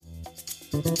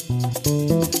Hello,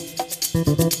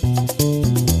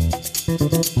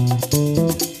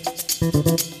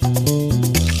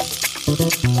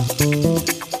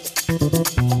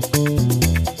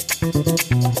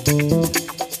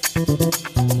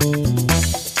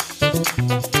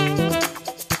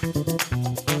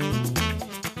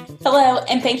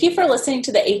 and thank you for listening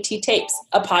to the AT Tapes,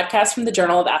 a podcast from the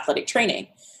Journal of Athletic Training.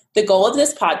 The goal of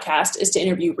this podcast is to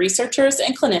interview researchers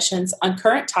and clinicians on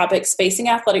current topics facing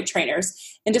athletic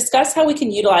trainers and discuss how we can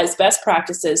utilize best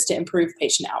practices to improve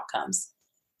patient outcomes.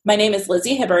 My name is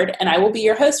Lizzie Hibbard, and I will be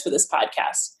your host for this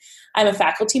podcast. I'm a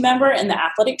faculty member in the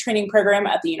athletic training program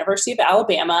at the University of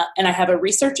Alabama, and I have a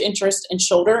research interest in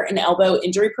shoulder and elbow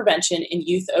injury prevention in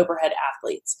youth overhead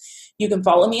athletes. You can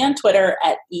follow me on Twitter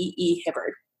at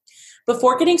 @EEHibbard.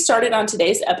 Before getting started on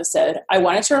today's episode, I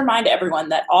wanted to remind everyone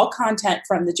that all content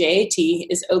from the JAT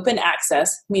is open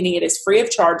access, meaning it is free of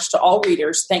charge to all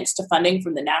readers thanks to funding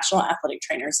from the National Athletic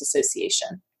Trainers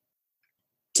Association.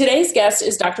 Today's guest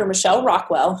is Dr. Michelle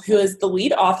Rockwell, who is the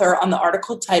lead author on the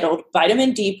article titled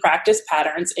Vitamin D Practice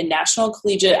Patterns in National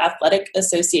Collegiate Athletic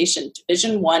Association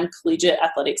Division I Collegiate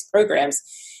Athletics Programs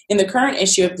in the current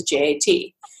issue of the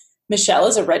JAT. Michelle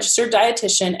is a registered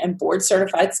dietitian and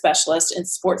board-certified specialist in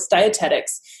sports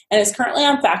dietetics and is currently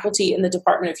on faculty in the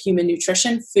Department of Human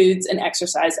Nutrition, Foods, and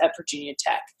Exercise at Virginia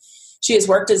Tech. She has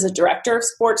worked as a director of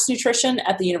sports nutrition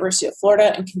at the University of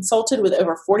Florida and consulted with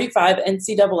over 45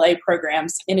 NCAA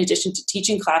programs in addition to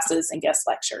teaching classes and guest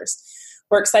lectures.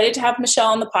 We're excited to have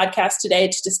Michelle on the podcast today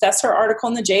to discuss her article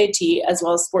in the JAT as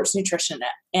well as sports nutrition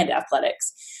and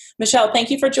athletics. Michelle, thank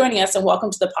you for joining us and welcome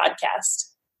to the podcast.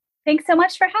 Thanks so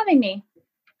much for having me.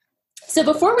 So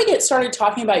before we get started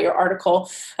talking about your article,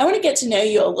 I want to get to know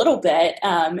you a little bit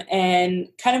and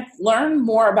kind of learn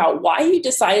more about why you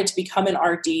decided to become an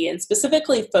RD and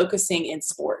specifically focusing in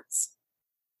sports.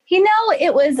 You know,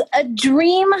 it was a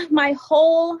dream my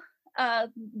whole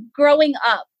growing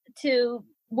up to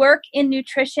work in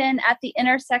nutrition at the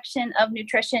intersection of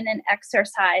nutrition and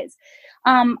exercise.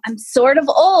 I'm sort of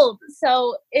old,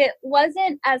 so it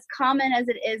wasn't as common as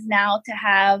it is now to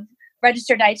have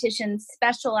registered dietitians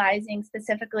specializing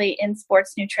specifically in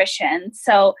sports nutrition.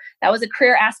 So that was a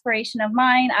career aspiration of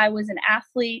mine. I was an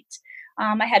athlete.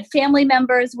 I had family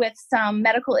members with some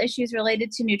medical issues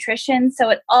related to nutrition, so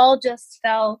it all just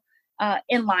fell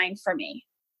in line for me.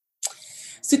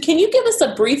 So can you give us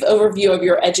a brief overview of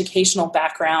your educational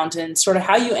background and sort of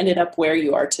how you ended up where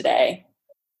you are today?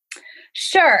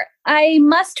 Sure. I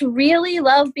must really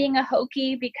love being a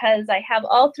Hokie because I have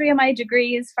all three of my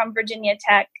degrees from Virginia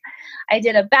Tech. I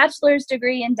did a bachelor's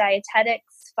degree in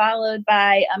dietetics, followed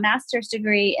by a master's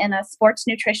degree in a sports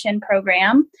nutrition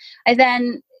program. I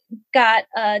then got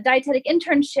a dietetic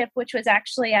internship, which was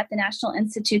actually at the National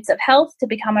Institutes of Health. To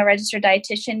become a registered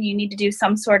dietitian, you need to do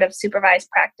some sort of supervised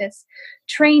practice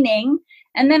training.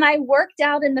 And then I worked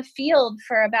out in the field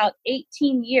for about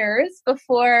 18 years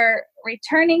before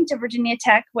returning to Virginia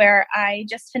Tech, where I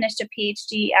just finished a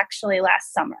PhD actually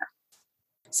last summer.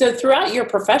 So throughout your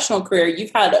professional career,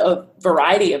 you've had a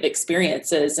variety of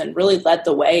experiences and really led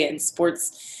the way in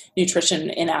sports nutrition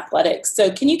and athletics.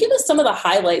 So can you give us some of the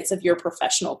highlights of your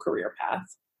professional career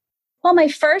path? Well, my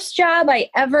first job I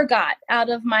ever got out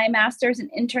of my master's and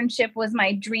internship was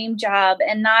my dream job.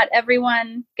 And not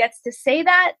everyone gets to say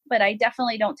that, but I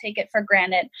definitely don't take it for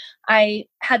granted. I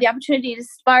had the opportunity to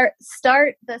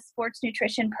start the sports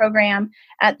nutrition program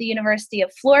at the University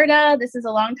of Florida. This is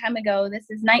a long time ago. This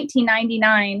is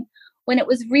 1999, when it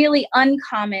was really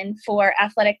uncommon for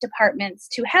athletic departments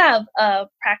to have a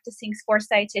practicing sports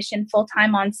dietitian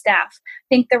full-time on staff. I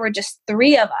think there were just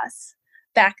 3 of us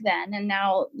back then, and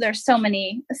now there's so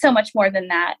much more than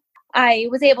that. I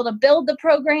was able to build the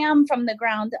program from the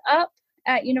ground up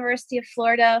at University of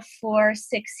Florida for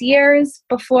 6 years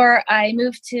before I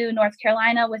moved to North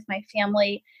Carolina with my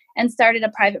family and started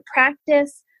a private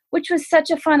practice, which was such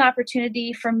a fun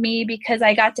opportunity for me because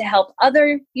I got to help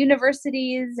other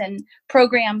universities and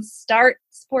programs start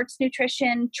sports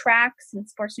nutrition tracks and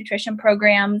sports nutrition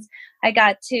programs. I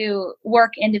got to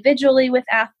work individually with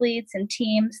athletes and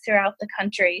teams throughout the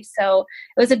country. So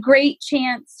it was a great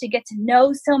chance to get to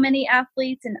know so many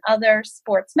athletes and other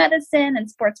sports medicine and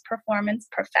sports performance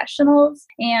professionals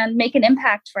and make an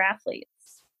impact for athletes.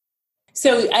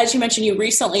 So as you mentioned, you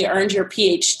recently earned your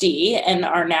PhD and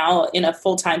are now in a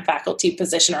full-time faculty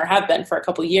position, or have been for a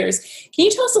couple of years. Can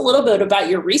you tell us a little bit about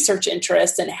your research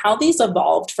interests and how these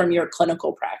evolved from your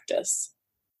clinical practice?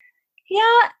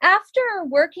 Yeah, after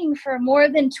working for more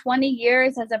than 20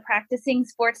 years as a practicing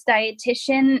sports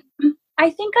dietitian, I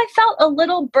think I felt a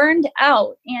little burned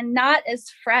out and not as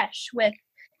fresh with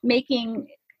making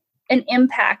an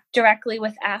impact directly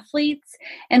with athletes.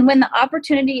 And when the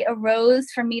opportunity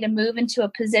arose for me to move into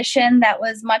a position that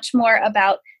was much more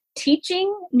about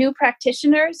teaching new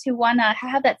practitioners who want to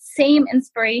have that same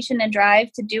inspiration and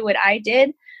drive to do what I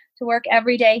did, to work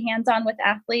every day hands-on with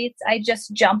athletes, I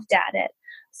just jumped at it.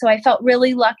 So I felt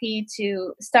really lucky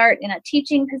to start in a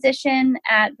teaching position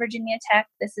at Virginia Tech.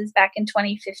 This is back in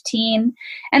 2015.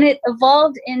 And it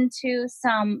evolved into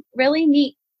some really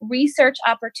neat research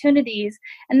opportunities.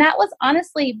 And that was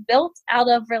honestly built out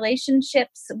of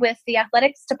relationships with the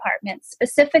athletics department,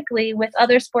 specifically with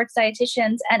other sports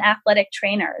dietitians and athletic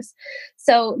trainers.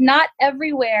 So not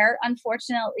everywhere,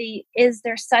 unfortunately, is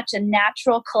there such a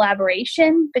natural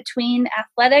collaboration between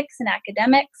athletics and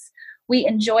academics. We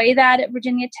enjoy that at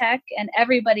Virginia Tech, and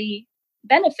everybody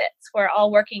benefits. We're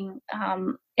all working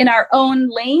in our own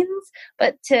lanes,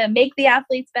 but to make the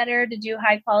athletes better, to do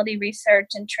high quality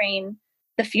research and train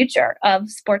the future of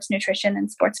sports nutrition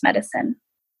and sports medicine.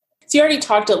 So you already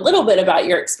talked a little bit about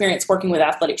your experience working with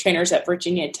athletic trainers at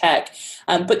Virginia Tech,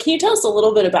 but can you tell us a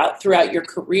little bit about throughout your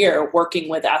career working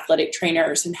with athletic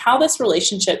trainers and how this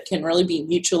relationship can really be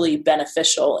mutually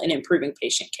beneficial in improving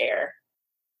patient care?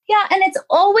 Yeah, and it's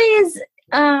always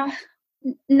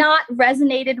not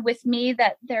resonated with me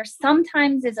that there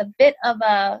sometimes is a bit of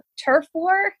a turf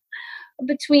war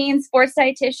between sports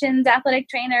dietitians, athletic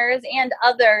trainers, and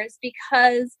others,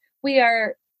 because we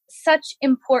are such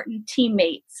important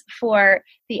teammates for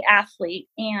the athlete.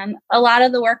 And a lot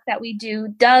of the work that we do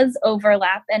does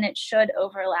overlap, and it should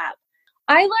overlap.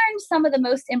 I learned some of the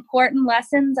most important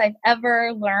lessons I've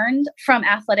ever learned from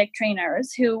athletic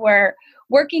trainers who were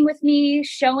working with me,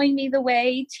 showing me the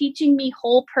way, teaching me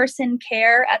whole person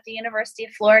care at the University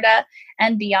of Florida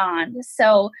and beyond.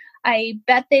 So I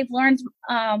bet they've learned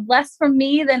less from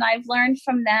me than I've learned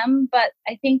from them, but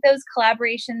I think those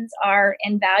collaborations are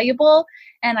invaluable,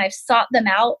 and I've sought them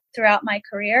out throughout my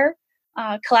career.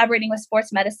 Collaborating with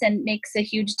sports medicine makes a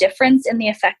huge difference in the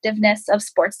effectiveness of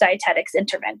sports dietetics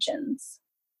interventions.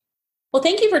 Well,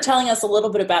 thank you for telling us a little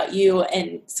bit about you,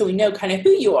 and so we know kind of who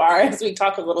you are as we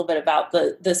talk a little bit about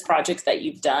this project that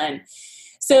you've done.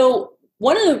 So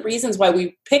one of the reasons why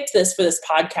we picked this for this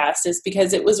podcast is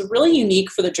because it was really unique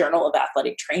for the Journal of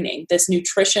Athletic Training. This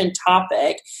nutrition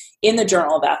topic in the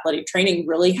Journal of Athletic Training,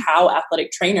 really how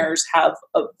athletic trainers have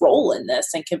a role in this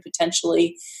and can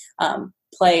potentially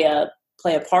play a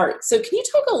part. So can you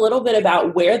talk a little bit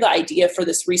about where the idea for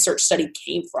this research study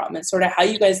came from and sort of how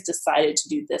you guys decided to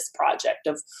do this project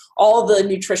of all the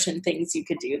nutrition things you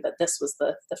could do, that this was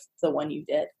the one you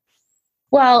did?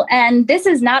 Well, and this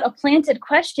is not a planted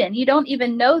question. You don't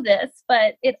even know this,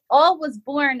 but it all was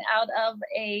born out of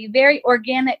a very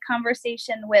organic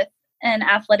conversation with an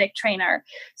athletic trainer.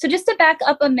 So just to back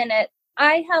up a minute,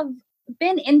 I have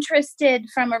been interested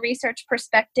from a research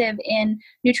perspective in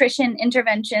nutrition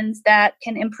interventions that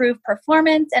can improve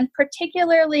performance and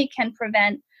particularly can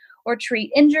prevent or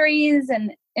treat injuries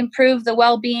and improve the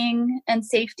well-being and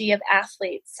safety of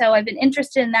athletes. So I've been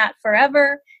interested in that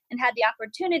forever and had the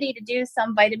opportunity to do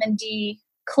some vitamin D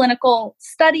clinical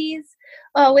studies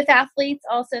with athletes,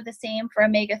 also the same for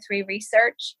omega-3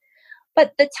 research.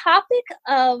 But the topic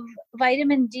of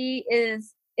vitamin D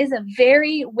is a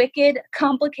very wicked,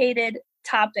 complicated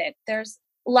topic. There's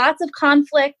lots of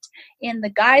conflict in the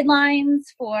guidelines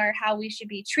for how we should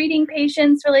be treating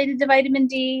patients related to vitamin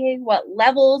D, what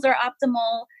levels are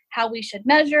optimal, how we should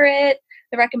measure it,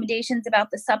 the recommendations about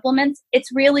the supplements. It's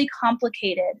really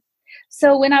complicated.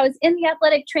 So when I was in the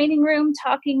athletic training room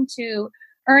talking to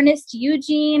Ernest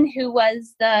Eugene, who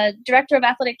was the director of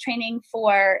athletic training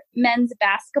for men's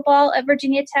basketball at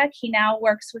Virginia Tech, he now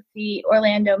works with the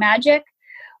Orlando Magic.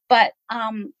 But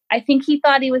I think he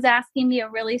thought he was asking me a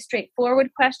really straightforward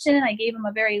question, and I gave him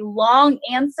a very long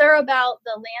answer about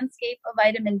the landscape of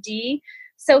vitamin D.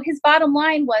 So his bottom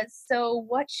line was, so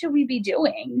what should we be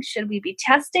doing? Should we be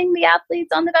testing the athletes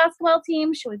on the basketball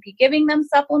team? Should we be giving them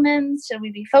supplements? Should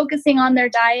we be focusing on their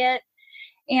diet?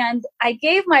 And I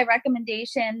gave my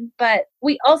recommendation, but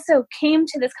we also came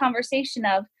to this conversation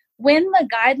of when the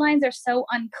guidelines are so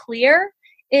unclear,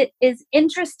 it is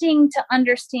interesting to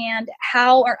understand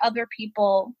how are other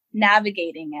people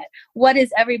navigating it? What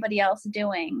is everybody else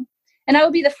doing? And I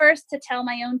would be the first to tell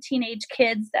my own teenage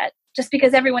kids that just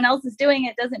because everyone else is doing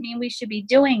it doesn't mean we should be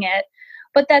doing it.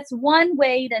 But that's one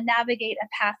way to navigate a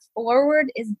path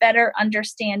forward, is better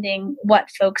understanding what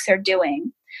folks are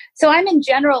doing. So I'm in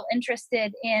general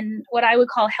interested in what I would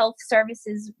call health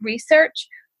services research,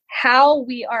 how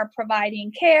we are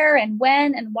providing care and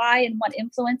when and why and what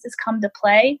influences come to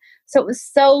play. So it was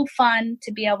so fun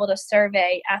to be able to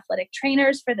survey athletic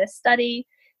trainers for this study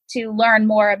to learn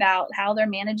more about how they're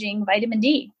managing vitamin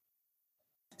D.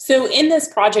 So in this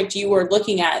project, you were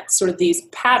looking at sort of these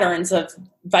patterns of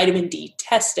vitamin D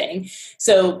testing.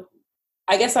 So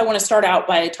I guess I want to start out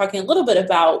by talking a little bit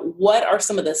about what are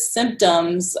some of the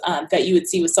symptoms that you would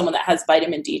see with someone that has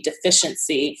vitamin D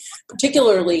deficiency,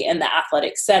 particularly in the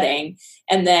athletic setting.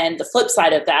 And then the flip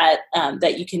side of that,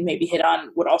 that you can maybe hit on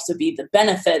would also be the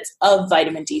benefits of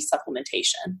vitamin D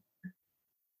supplementation.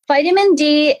 Vitamin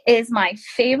D is my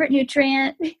favorite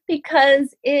nutrient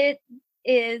because it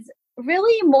is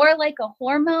really more like a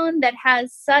hormone that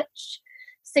has such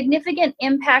significant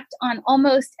impact on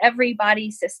almost every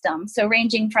body system. So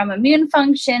ranging from immune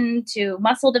function to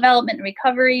muscle development and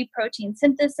recovery, protein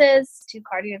synthesis to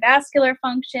cardiovascular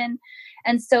function,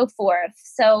 and so forth.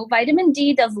 So vitamin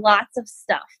D does lots of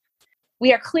stuff.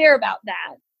 We are clear about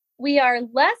that. We are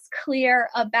less clear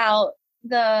about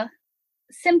the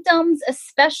symptoms,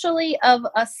 especially of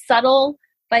a subtle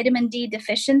vitamin D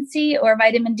deficiency or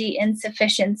vitamin D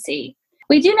insufficiency.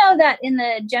 We do know that in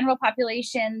the general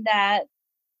population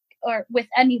or with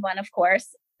anyone, of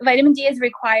course, vitamin D is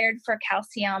required for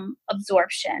calcium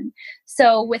absorption.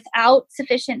 So without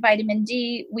sufficient vitamin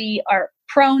D, we are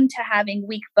prone to having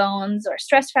weak bones or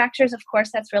stress fractures. Of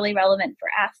course, that's really relevant for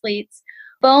athletes.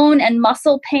 Bone and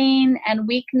muscle pain and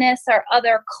weakness are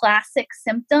other classic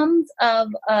symptoms of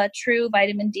a true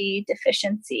vitamin D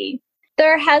deficiency.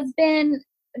 There has been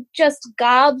just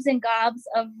gobs and gobs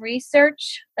of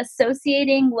research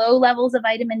associating low levels of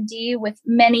vitamin D with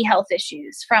many health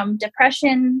issues, from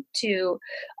depression to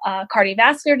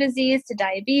cardiovascular disease to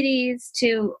diabetes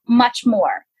to much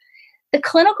more. The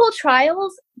clinical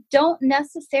trials don't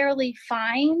necessarily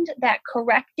find that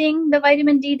correcting the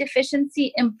vitamin D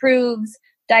deficiency improves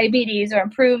diabetes or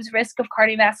improves risk of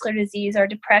cardiovascular disease or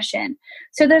depression.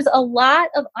 So there's a lot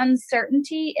of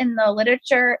uncertainty in the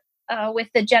literature with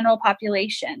the general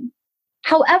population.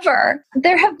 However,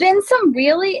 there have been some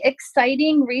really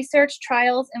exciting research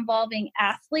trials involving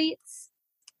athletes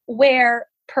where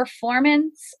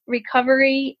performance,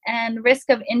 recovery, and risk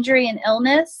of injury and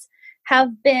illness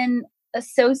have been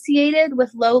associated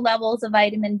with low levels of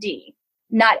vitamin D.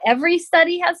 Not every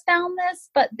study has found this,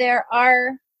 but there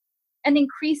are an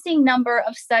increasing number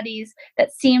of studies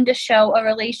that seem to show a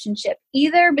relationship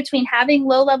either between having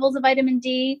low levels of vitamin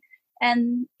D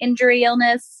and injury,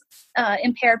 illness,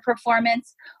 impaired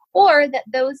performance, or that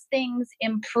those things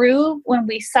improve when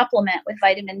we supplement with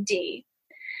vitamin D.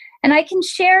 And I can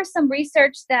share some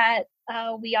research that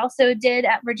we also did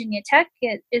at Virginia Tech.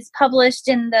 It is published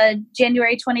in the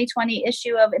January 2020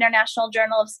 issue of International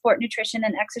Journal of Sport Nutrition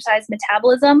and Exercise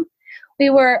Metabolism.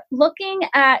 We were looking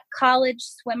at college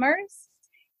swimmers,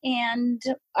 and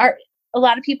a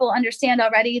lot of people understand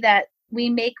already that we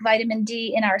make vitamin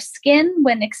D in our skin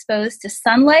when exposed to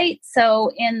sunlight. So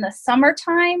in the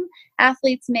summertime,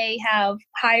 athletes may have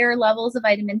higher levels of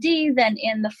vitamin D than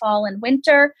in the fall and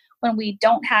winter when we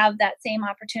don't have that same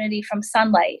opportunity from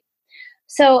sunlight.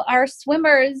 So our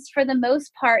swimmers, for the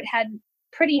most part, had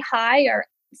pretty high or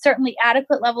certainly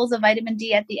adequate levels of vitamin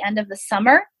D at the end of the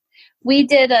summer. We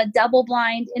did a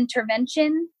double-blind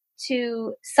intervention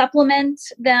to supplement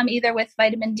them either with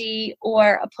vitamin D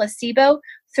or a placebo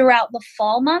throughout the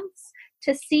fall months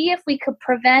to see if we could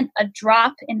prevent a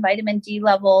drop in vitamin D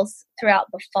levels throughout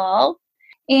the fall.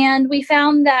 And we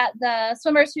found that the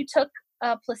swimmers who took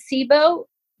a placebo,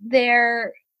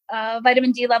 their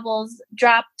vitamin D levels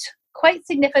dropped quite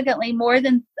significantly, more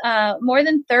than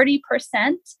 30%,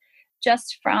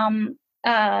 just from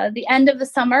the end of the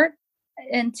summer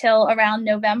until around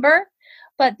November.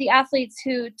 But the athletes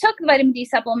who took the vitamin D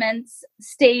supplements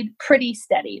stayed pretty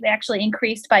steady. They actually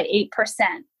increased by 8%.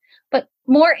 But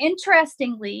more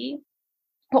interestingly,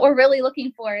 what we're really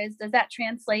looking for is, does that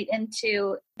translate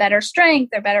into better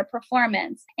strength or better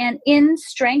performance? And in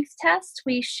strength tests,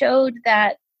 we showed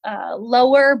that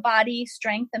lower body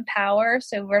strength and power,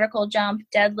 so vertical jump,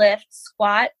 deadlift,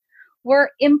 squat,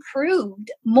 were improved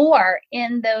more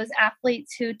in those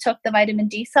athletes who took the vitamin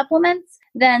D supplements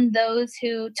than those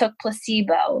who took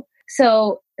placebo.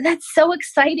 So that's so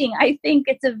exciting. I think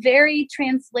it's a very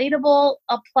translatable,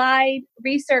 applied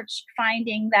research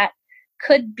finding that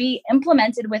could be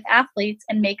implemented with athletes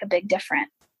and make a big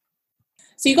difference.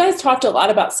 So you guys talked a lot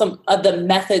about some of the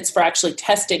methods for actually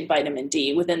testing vitamin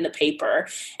D within the paper.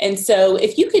 And so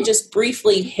if you could just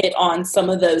briefly hit on some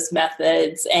of those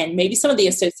methods and maybe some of the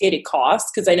associated costs,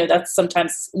 because I know that's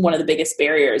sometimes one of the biggest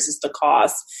barriers is the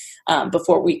cost,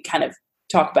 before we kind of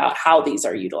talk about how these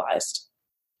are utilized.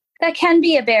 That can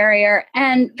be a barrier.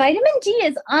 And vitamin D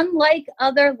is unlike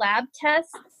other lab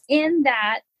tests in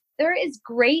that there is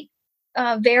great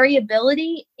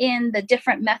variability in the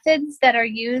different methods that are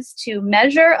used to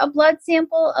measure a blood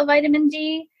sample of vitamin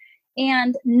D.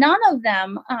 And none of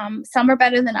them, some are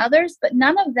better than others, but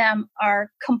none of them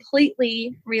are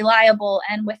completely reliable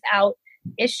and without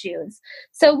issues.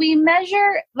 So we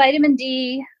measure vitamin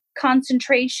D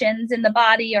concentrations in the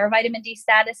body or vitamin D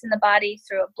status in the body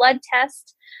through a blood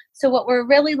test. So what we're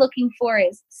really looking for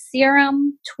is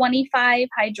serum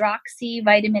 25-hydroxy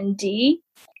vitamin D.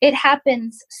 It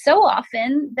happens so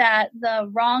often that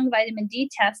the wrong vitamin D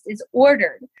test is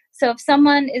ordered. So if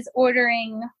someone is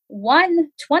ordering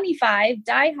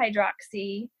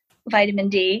 1,25-dihydroxy vitamin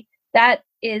D, that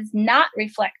is not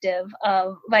reflective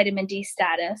of vitamin D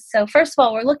status. So first of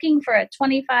all, we're looking for a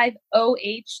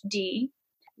 25-OHD.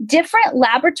 Different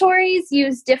laboratories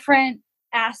use different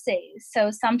assays. So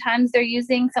sometimes they're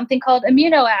using something called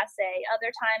immunoassay.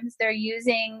 Other times they're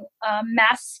using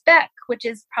mass spec, which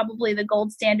is probably the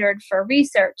gold standard for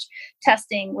research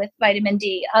testing with vitamin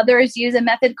D. Others use a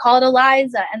method called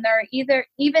ELISA, and there are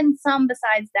even some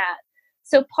besides that.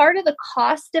 So part of the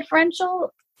cost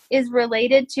differential is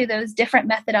related to those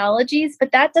different methodologies,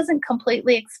 but that doesn't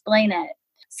completely explain it.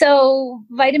 So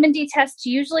vitamin D tests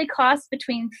usually cost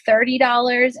between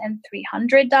 $30 and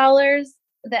 $300.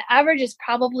 The average is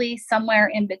probably somewhere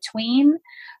in between.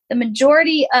 The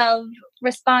majority of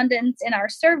respondents in our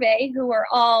survey, who were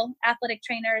all athletic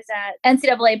trainers at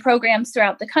NCAA programs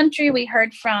throughout the country, we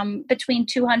heard from between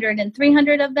 200 and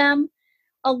 300 of them.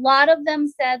 A lot of them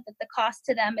said that the cost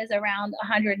to them is around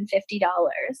 $150.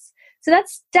 So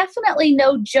that's definitely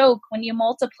no joke when you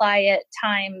multiply it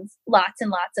times lots and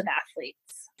lots of athletes.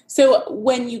 So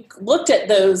when you looked at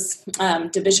those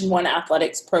Division I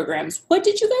athletics programs, what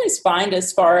did you guys find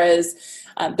as far as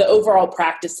the overall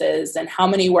practices and how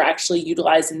many were actually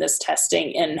utilizing this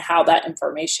testing and how that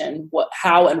information,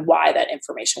 how and why that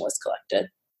information was collected?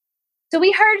 So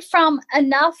we heard from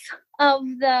enough of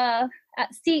the,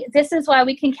 this is why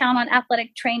we can count on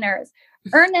athletic trainers.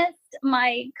 Ernest,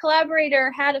 my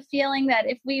collaborator, had a feeling that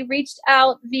if we reached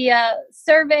out via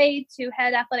survey to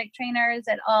head athletic trainers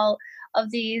at all of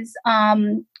these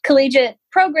collegiate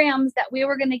programs, that we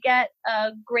were going to get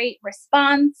a great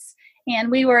response. And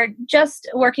we were just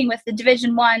working with the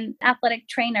Division I athletic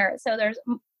trainer. So there's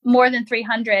more than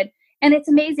 300. And it's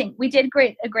amazing. We did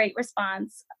a great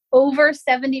response. Over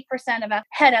 70% of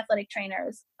head athletic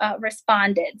trainers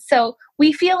responded. So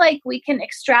we feel like we can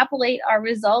extrapolate our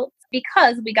results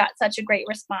because we got such a great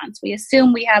response. We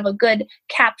assume we have a good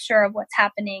capture of what's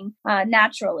happening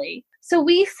naturally. So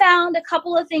we found a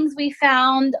couple of things we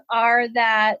found are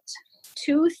that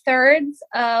 2/3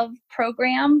 of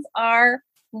programs are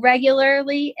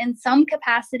regularly in some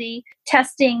capacity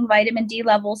testing vitamin D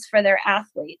levels for their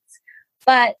athletes.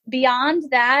 But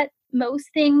beyond that, most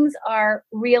things are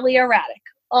really erratic.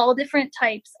 All different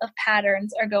types of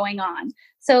patterns are going on.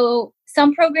 So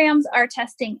some programs are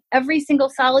testing every single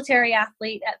solitary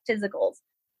athlete at physicals,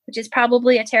 which is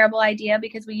probably a terrible idea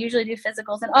because we usually do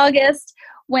physicals in August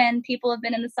when people have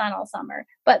been in the sun all summer.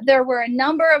 But there were a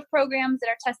number of programs that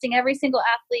are testing every single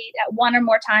athlete at one or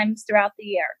more times throughout the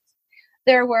year.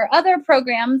 There were other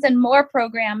programs and more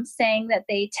programs saying that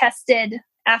they tested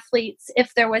athletes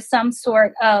if there was some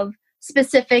sort of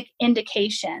specific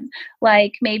indication,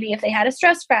 like maybe if they had a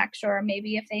stress fracture, or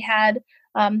maybe if they had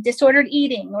disordered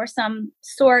eating or some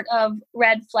sort of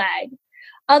red flag.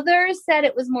 Others said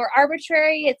it was more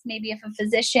arbitrary. It's maybe if a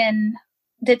physician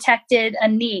detected a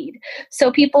need.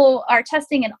 So people are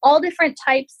testing in all different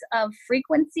types of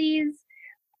frequencies.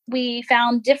 We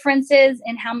found differences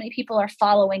in how many people are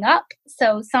following up.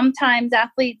 So sometimes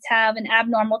athletes have an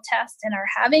abnormal test and are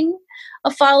having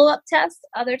a follow-up test.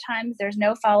 Other times there's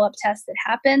no follow-up test that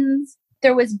happens.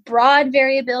 There was broad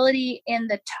variability in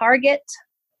the target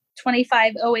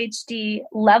 25-OHD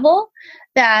level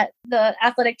that the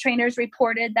athletic trainers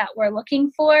reported that we're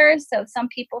looking for. So some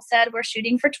people said we're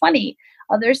shooting for 20,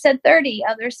 others said 30,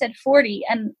 others said 40,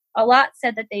 and a lot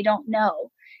said that they don't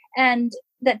know. And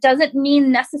that doesn't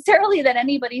mean necessarily that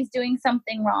anybody's doing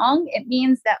something wrong. It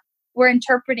means that we're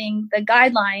interpreting the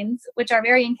guidelines, which are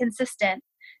very inconsistent,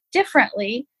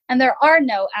 differently, and there are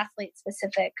no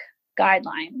athlete-specific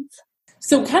guidelines.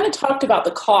 So we kind of talked about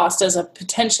the cost as a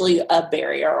potentially a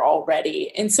barrier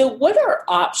already. And so what are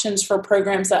options for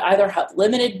programs that either have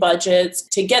limited budgets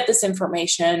to get this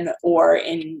information or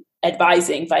in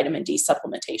advising vitamin D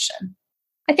supplementation?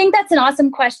 I think that's an awesome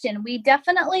question. We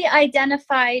definitely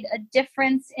identified a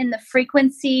difference in the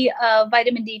frequency of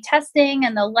vitamin D testing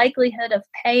and the likelihood of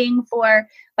paying for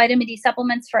vitamin D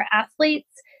supplements for athletes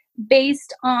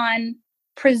based on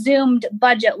presumed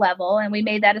budget level. And we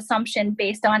made that assumption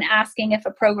based on asking if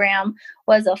a program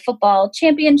was a football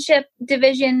championship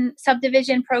division,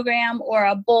 subdivision program, or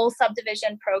a bowl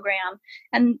subdivision program.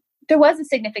 And there was a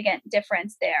significant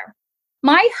difference there.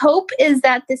 My hope is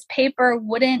that this paper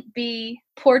wouldn't be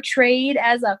portrayed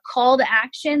as a call to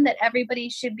action that everybody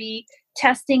should be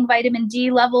testing vitamin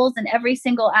D levels in every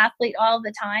single athlete all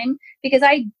the time, because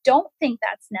I don't think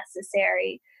that's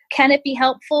necessary. Can it be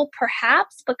helpful?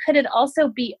 Perhaps, but could it also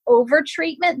be over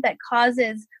treatment that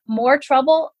causes more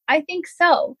trouble? I think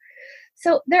so.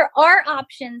 So there are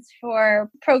options for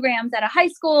programs at a high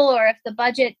school, or if the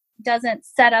budget doesn't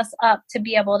set us up to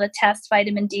be able to test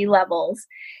vitamin D levels.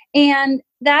 And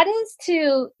that is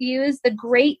to use the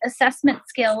great assessment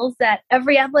skills that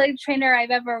every athletic trainer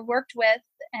I've ever worked with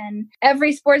and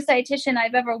every sports dietitian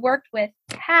I've ever worked with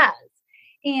has.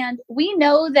 And we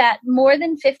know that more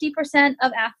than 50%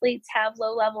 of athletes have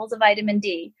low levels of vitamin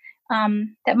D.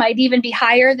 That might even be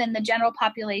higher than the general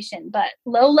population, but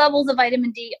low levels of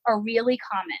vitamin D are really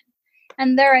common.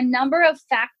 And there are a number of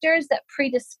factors that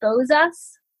predispose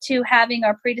us to having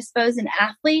or predispose an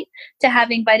athlete to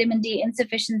having vitamin D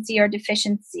insufficiency or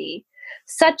deficiency,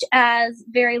 such as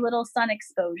very little sun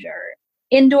exposure.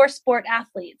 Indoor sport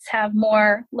athletes have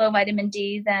more low vitamin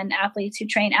D than athletes who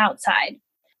train outside.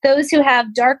 Those who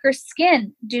have darker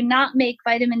skin do not make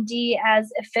vitamin D as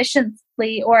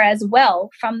efficiently or as well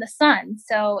from the sun.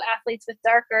 So athletes with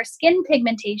darker skin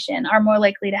pigmentation are more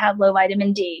likely to have low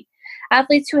vitamin D.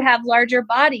 Athletes who have larger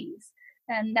bodies,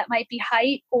 and that might be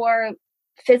height or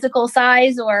physical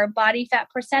size or body fat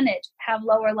percentage, have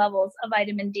lower levels of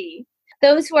vitamin D.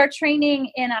 Those who are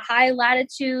training in a high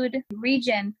latitude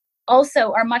region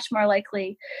also are much more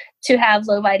likely to have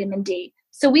low vitamin D.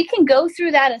 So we can go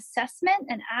through that assessment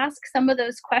and ask some of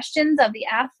those questions of the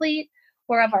athlete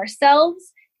or of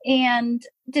ourselves and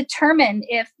determine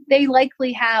if they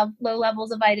likely have low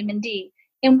levels of vitamin D,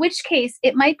 in which case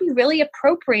it might be really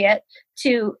appropriate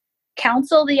to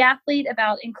counsel the athlete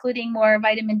about including more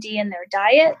vitamin D in their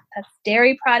diet. That's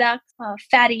dairy products,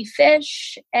 fatty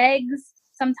fish, eggs,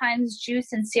 sometimes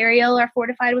juice and cereal are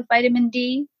fortified with vitamin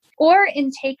D, or in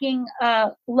taking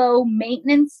a low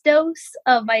maintenance dose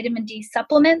of vitamin D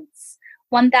supplements.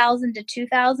 1,000 to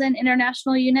 2,000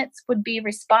 international units would be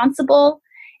responsible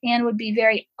and would be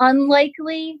very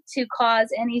unlikely to cause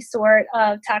any sort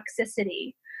of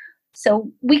toxicity.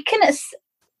 So we can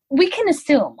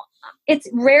assume. It's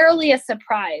rarely a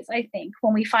surprise, I think,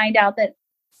 when we find out that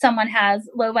someone has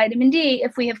low vitamin D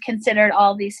if we have considered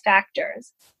all these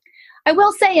factors. I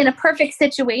will say in a perfect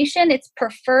situation, it's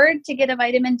preferred to get a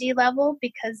vitamin D level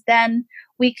because then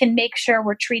we can make sure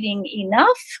we're treating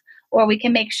enough, or we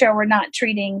can make sure we're not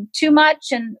treating too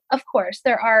much. And of course,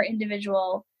 there are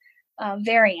individual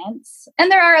variants.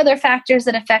 And there are other factors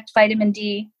that affect vitamin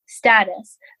D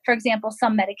status. For example,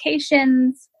 some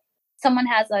medications, someone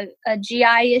has a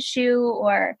GI issue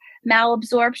or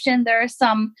malabsorption, there are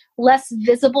some less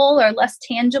visible or less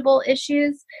tangible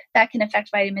issues that can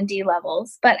affect vitamin D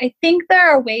levels. But I think there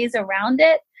are ways around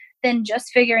it than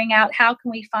just figuring out how can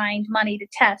we find money to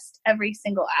test every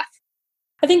single athlete.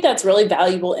 I think that's really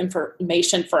valuable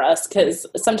information for us because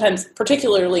sometimes,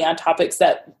 particularly on topics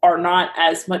that are not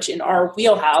as much in our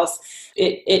wheelhouse,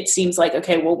 it seems like,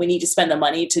 okay, well, we need to spend the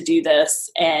money to do this.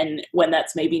 And when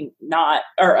that's maybe not,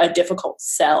 or a difficult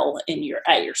sell at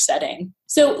your setting.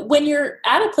 So when you're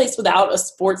at a place without a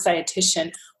sports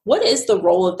dietitian, what is the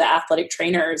role of the athletic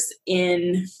trainers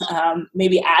in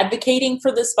maybe advocating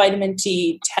for this vitamin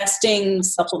D testing,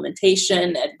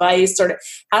 supplementation, advice? Sort of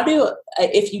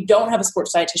if you don't have a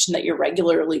sports dietitian that you're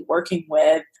regularly working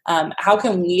with, how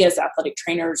can we as athletic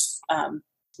trainers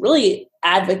really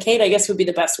advocate, I guess would be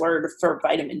the best word, for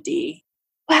vitamin D?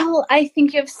 Well, I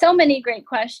think you have so many great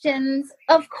questions.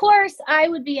 Of course, I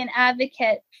would be an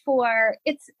advocate for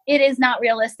it is not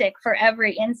realistic for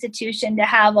every institution to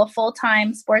have a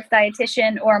full-time sports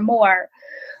dietitian or more,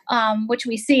 which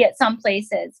we see at some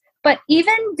places. But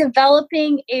even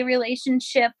developing a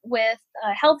relationship with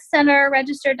a health center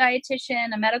registered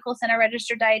dietitian, a medical center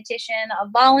registered dietitian, a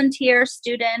volunteer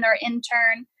student or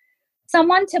intern,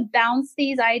 someone to bounce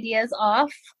these ideas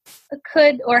off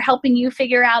or helping you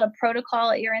figure out a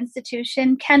protocol at your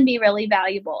institution can be really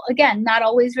valuable. Again, not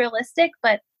always realistic,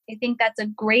 but I think that's a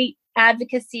great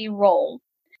advocacy role.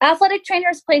 Athletic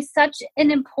trainers play such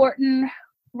an important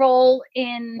role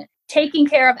in taking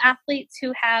care of athletes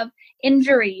who have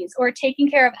injuries or taking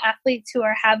care of athletes who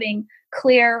are having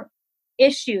clear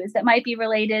issues that might be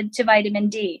related to vitamin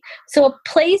D. So a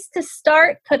place to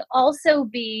start could also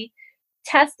be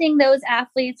testing those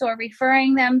athletes or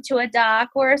referring them to a doc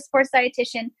or a sports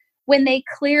dietitian when they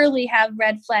clearly have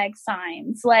red flag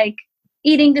signs like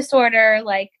eating disorder,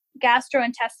 like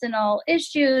gastrointestinal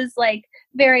issues, like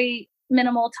very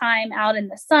minimal time out in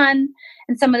the sun,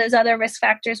 and some of those other risk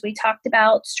factors we talked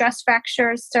about, stress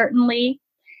fractures certainly.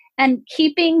 And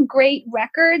keeping great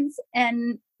records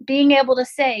and being able to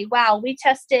say, wow, we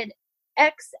tested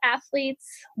X athletes,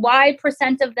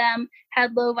 Y% of them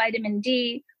had low vitamin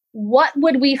D. What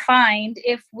would we find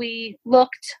if we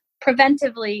looked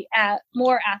preventively at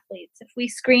more athletes, if we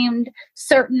screened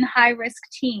certain high-risk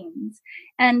teams?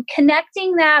 And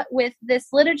connecting that with this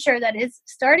literature that is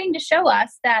starting to show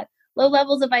us that low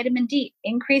levels of vitamin D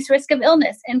increase risk of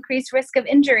illness, increase risk of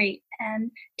injury,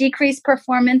 and decrease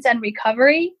performance and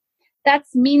recovery.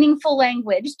 That's meaningful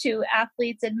language to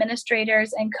athletes,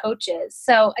 administrators, and coaches.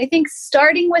 So I think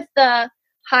starting with the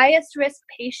highest risk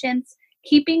patients,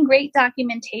 keeping great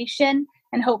documentation,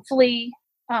 and hopefully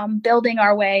building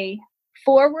our way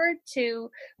forward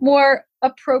to more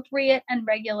appropriate and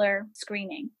regular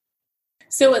screening.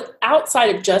 So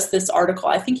outside of just this article,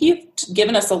 I think you've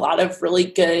given us a lot of really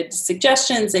good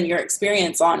suggestions and your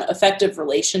experience on effective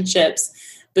relationships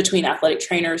between athletic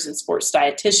trainers and sports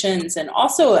dietitians, and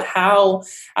also how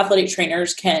athletic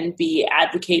trainers can be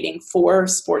advocating for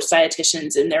sports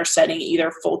dietitians in their setting,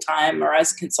 either full-time or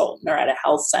as a consultant or at a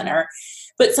health center.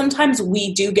 But sometimes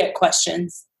we do get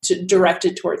questions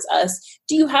directed towards us.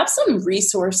 Do you have some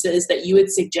resources that you would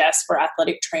suggest for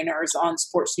athletic trainers on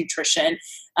sports nutrition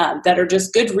that are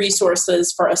just good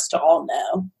resources for us to all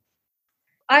know?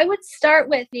 I would start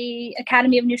with the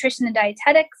Academy of Nutrition and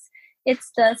Dietetics.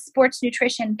 It's the Sports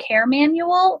Nutrition Care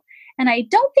Manual, and I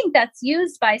don't think that's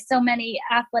used by so many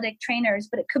athletic trainers,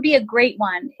 but it could be a great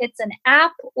one. It's an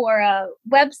app or a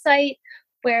website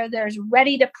where there's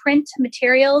ready-to-print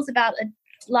materials about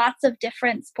lots of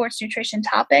different sports nutrition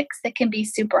topics that can be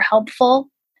super helpful.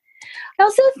 I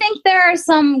also think there are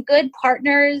some good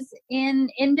partners in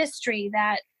industry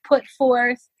that put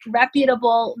forth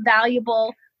reputable,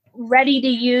 valuable,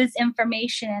 ready-to-use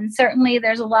information. And certainly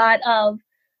there's a lot of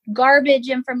garbage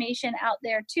information out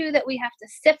there too that we have to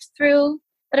sift through.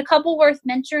 But a couple worth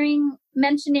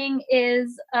mentioning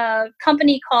is a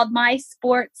company called My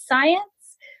Sports Science,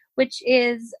 which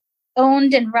is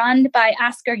owned and run by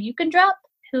Asker Ukendrup,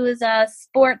 who is a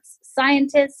sports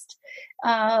scientist,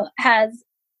 has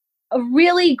a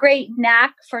really great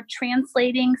knack for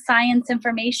translating science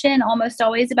information, almost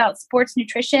always about sports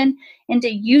nutrition,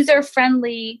 into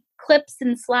user-friendly clips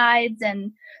and slides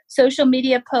and social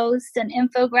media posts and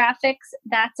infographics.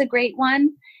 That's a great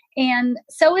one. And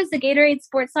so is the Gatorade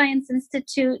Sports Science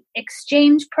Institute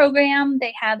Exchange Program.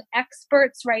 They have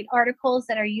experts write articles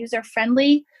that are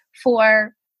user-friendly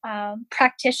for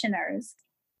practitioners.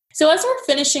 So as we're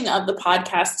finishing up the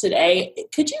podcast today,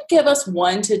 could you give us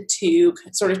 1 to 2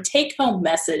 sort of take-home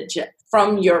message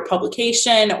from your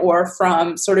publication or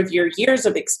from sort of your years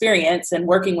of experience in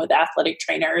working with athletic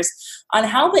trainers on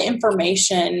how the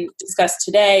information discussed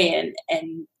today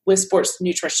and with sports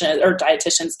nutritionists or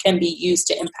dietitians can be used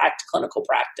to impact clinical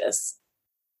practice?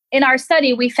 In our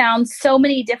study, we found so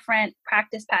many different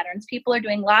practice patterns. People are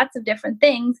doing lots of different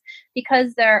things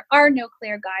because there are no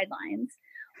clear guidelines.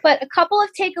 But a couple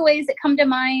of takeaways that come to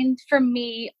mind for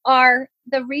me are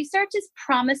the research is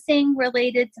promising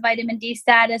related to vitamin D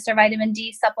status or vitamin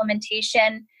D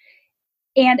supplementation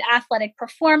and athletic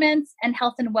performance and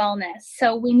health and wellness.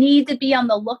 So we need to be on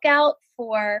the lookout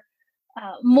for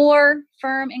more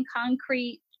firm and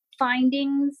concrete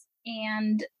findings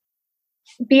and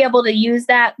be able to use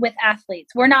that with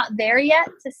athletes. We're not there yet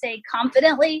to say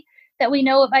confidently that we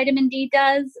know what vitamin D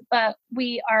does, but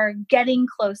we are getting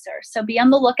closer. So be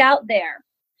on the lookout there.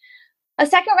 A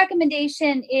second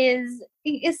recommendation is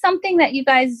something that you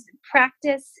guys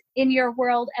practice in your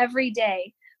world every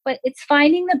day, but it's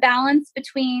finding the balance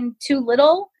between too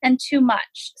little and too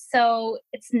much. So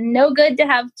it's no good to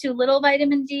have too little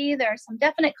vitamin D. There are some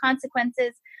definite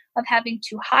consequences of having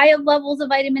too high of levels of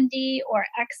vitamin D or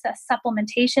excess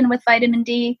supplementation with vitamin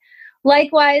D.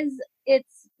 Likewise,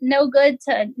 it's no good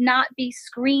to not be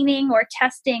screening or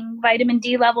testing vitamin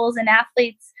D levels in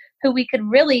athletes who we could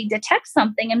really detect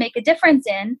something and make a difference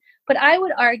in. But I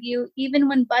would argue, even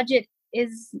when budget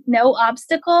is no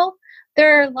obstacle,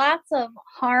 there are lots of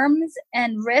harms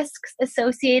and risks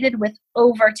associated with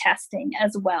over-testing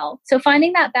as well. So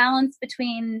finding that balance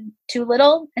between too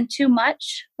little and too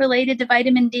much related to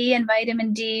vitamin D and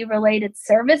vitamin D related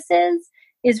services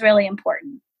is really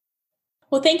important.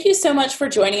 Well, thank you so much for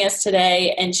joining us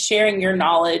today and sharing your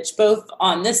knowledge, both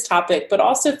on this topic, but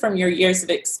also from your years of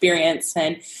experience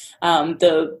and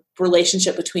the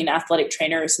relationship between athletic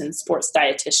trainers and sports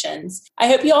dietitians. I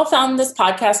hope you all found this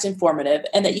podcast informative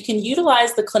and that you can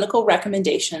utilize the clinical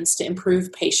recommendations to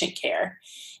improve patient care.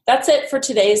 That's it for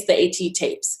today's The AT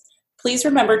Tapes. Please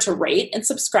remember to rate and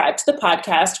subscribe to the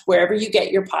podcast wherever you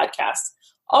get your podcasts.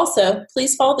 Also,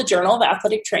 please follow the Journal of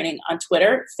Athletic Training on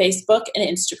Twitter, Facebook, and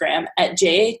Instagram at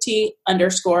JAT_NATA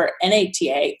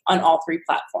on all 3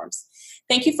 platforms.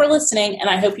 Thank you for listening, and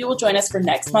I hope you will join us for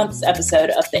next month's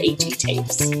episode of the AT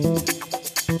Tapes.